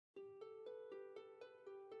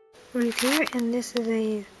right here, and this is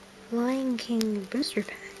a Lion King booster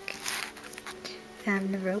pack. I've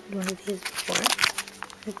never opened one of these before.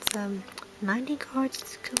 It's 90 cards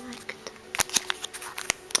to collect.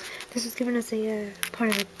 This was given as a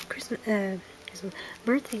part of a Christmas,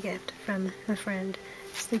 birthday gift from my friend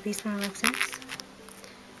Sleepy Snorlaxers.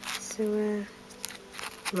 So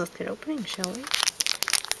let's get opening, shall we?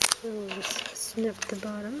 So we'll just snip the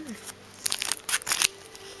bottom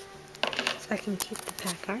so I can keep the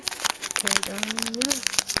pack art. Okay,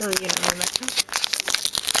 oh, you don't know that one.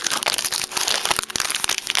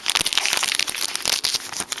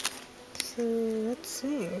 So let's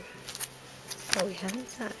see what we have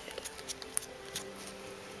inside.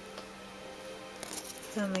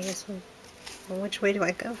 I guess well, which way do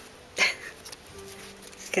I go?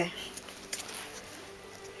 Okay.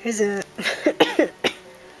 Here's a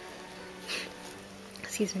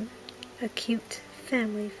excuse me, a cute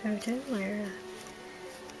family photo where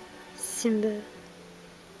Simba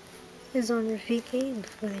is on Rafiki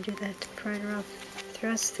before they do that prior off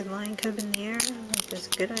thrust the lion cub in the air. I think that's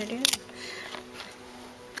a good idea.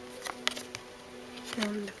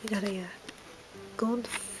 And we got a gold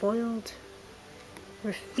foiled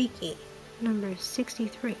Rafiki number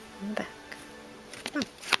 63 on the back.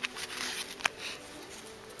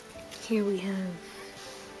 Here we have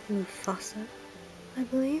Mufasa, I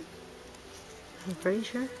believe. I'm pretty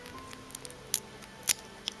sure.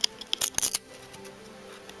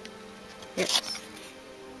 Yes.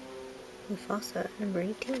 Mufasa, number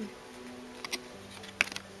 18.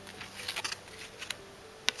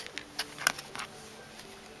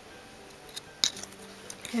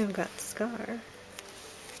 And we've got Scar.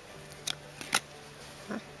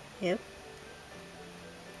 Huh, yep.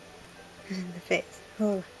 The face.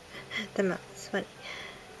 Oh, the mouth is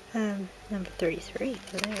funny. Number 33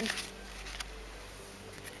 for there.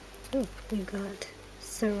 Oh, we've got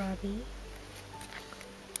Sarabi.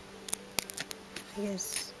 I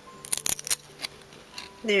guess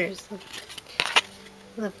there's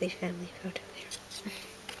a lovely family photo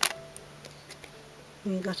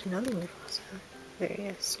there. We got another one also.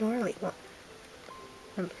 Very snarly one.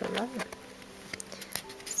 Number 11.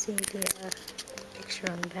 See the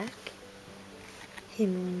picture on the back.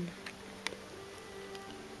 Him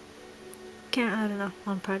I don't know,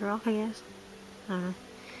 on Pride Rock, I guess. I don't know.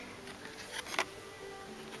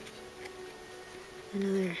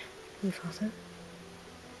 Another Mufasa.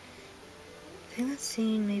 I think that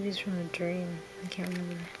scene maybe is from a dream. I can't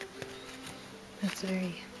remember. That's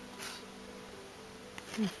very...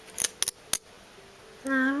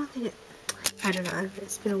 No, I don't think it... I don't know.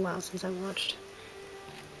 It's been a while since I watched.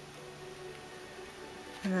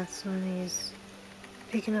 And that's when he's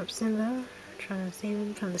picking up Simba, trying to save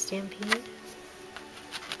him from the stampede.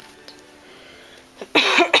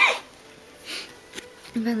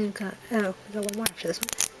 And then we've got, we got one more after this one.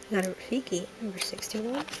 We got a Rafiki, number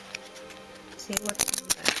 61. Let's see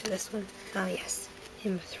what's after this one. Oh yes,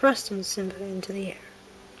 him thrusting Simba into the air.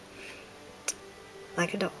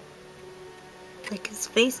 Like a doll. Like his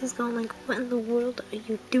face is going like, what in the world are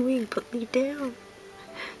you doing? Put me down.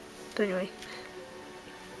 But anyway.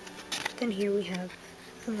 Then here we have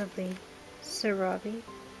a lovely Sarabi,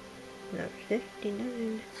 number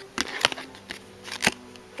 59.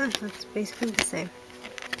 Oh, that's basically the same.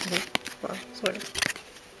 Okay, well, sort of.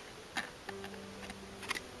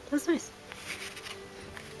 That's nice.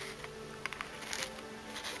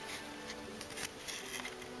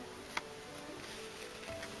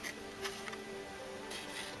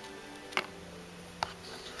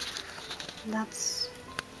 That's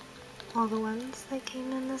all the ones that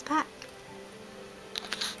came in this pack.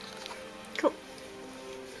 Cool.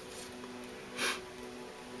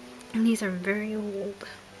 And these are very old.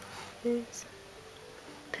 It's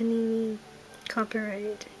Panini,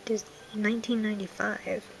 copyright Disney,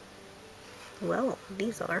 1995. Well,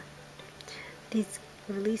 these are. These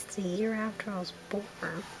released a year after I was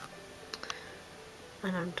born.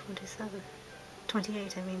 And I'm 27.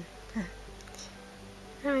 28, I mean.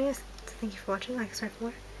 Anyway, yes, thank you for watching. Like, subscribe for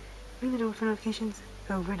more. Ring the door for notifications.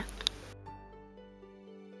 Over and out.